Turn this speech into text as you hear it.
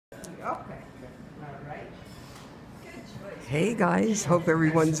Hey guys, hope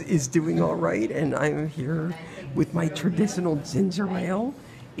everyone's is doing all right, and I'm here with my traditional ginger ale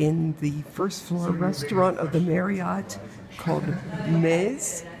in the first floor restaurant of the Marriott called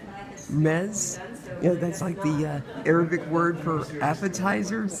Mez. Yeah, that's like the Arabic word for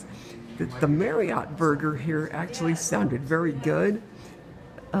appetizers. The Marriott burger here actually sounded very good,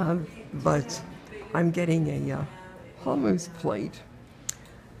 but I'm getting a hummus plate.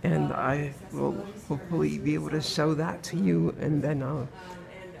 And I will hopefully be able to show that to you, and then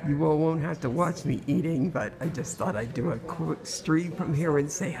you all won't have to watch me eating, but I just thought I'd do a quick stream from here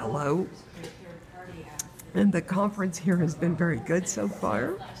and say hello. And the conference here has been very good so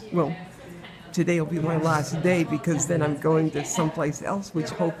far. Well, today will be my last day because then I'm going to someplace else, which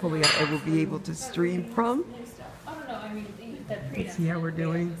hopefully I will be able to stream from. Let's see how we're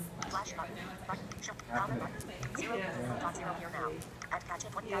doing.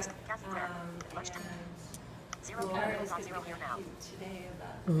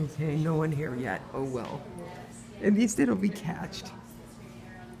 Okay, no one here yet. Oh well. At least it'll be catched.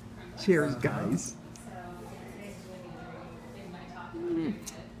 Cheers, guys.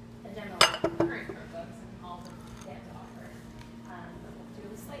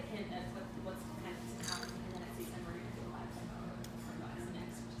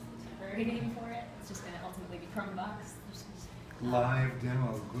 Name for it. It's just going to ultimately be Chromebox. Live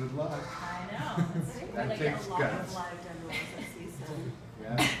demo. Good luck. I know. That like takes a lot guts. of live demos this season.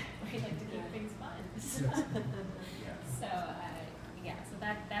 Yeah. We like to keep things fun. So yeah, so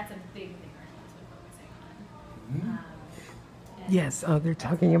that's a big thing right now. That's what we're focusing on. Yes, they're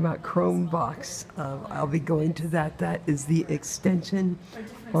talking about Chromebox. I'll be going to that. That is the extension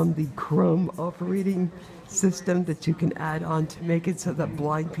on the Chrome operating system that you can add on to make it so that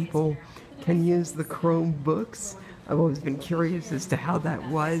blind people can use the Chrome books. I've always been curious as to how that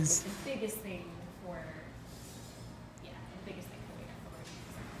was. The biggest thing for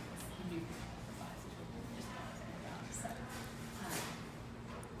new devices, just about.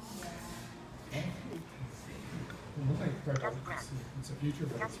 It looks like it's a future,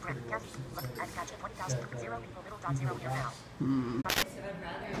 but it's pretty well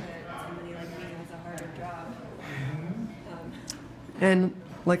And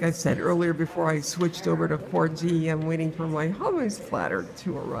like I said earlier, before I switched over to 4G, I'm waiting for my hummus platter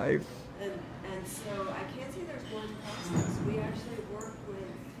to arrive. And so I can't say there's one process. We actually work with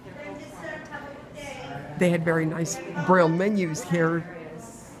their whole product. They had very nice Braille menus here,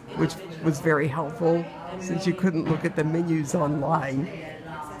 which was very helpful since you couldn't look at the menus online.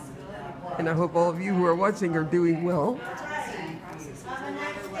 And I hope all of you who are watching are doing well.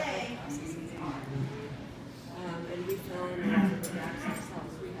 And we fill in the gaps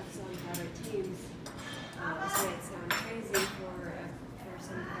ourselves. We have some of our teams say it sounds crazy for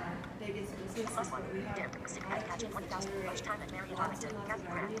some of our biggest businesses, but we have Lunchtime at Marriott, Arlington.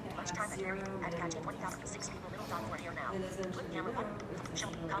 Lunchtime at Marriott at Catching 20,000. 6 people, middle dot for here now. Click camera button. Show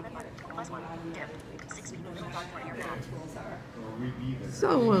comment button. +1. Dim. 6 people, middle dot for here now.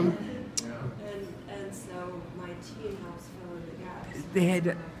 So, and so my team helps fill in the gaps. they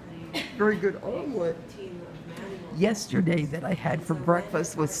had very good omelet yesterday that I had for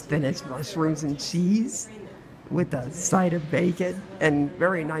breakfast with spinach, mushrooms, and cheese with a side of bacon and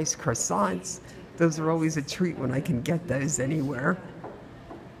very nice croissants. Those are always a treat when I can get those anywhere.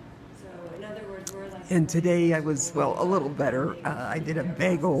 So in other words, we're like. And today I was, well, a little better. I did a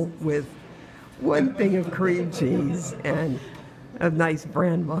bagel with one thing of cream cheese and a nice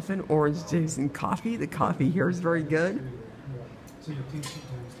bran muffin, orange juice, and coffee. The coffee here is very good. So your teams in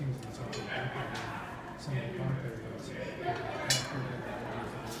some of the product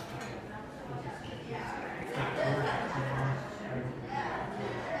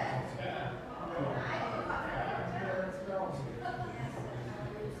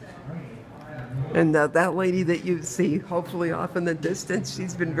And that lady that you see, hopefully off in the distance,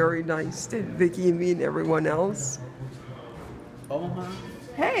 she's been very nice to Vicky and me and everyone else. Omaha.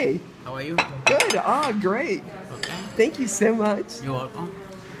 Hey. How are you? Good. Ah, great. Okay. Thank you so much. You're welcome.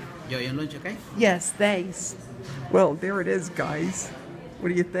 You're in lunch, okay? Yes, thanks. Well, there it is, guys. What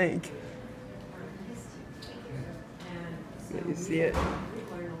do you think? Can you see it?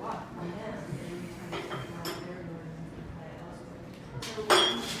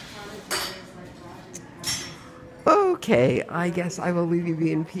 Okay, I guess I will leave you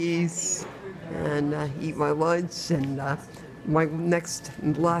be in peace and eat my lunch, and my next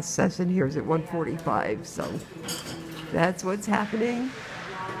and last session here is at 1:45, so that's what's happening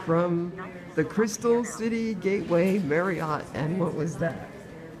from the Crystal City Gateway Marriott. And what was that?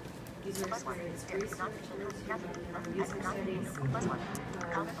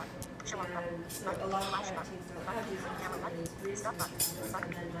 So a lot of pirate teams don't have user Camera button. facilities, Stop button. and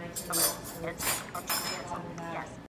Button. then my team Hello. also Ends. Up to gets all of that. Yes.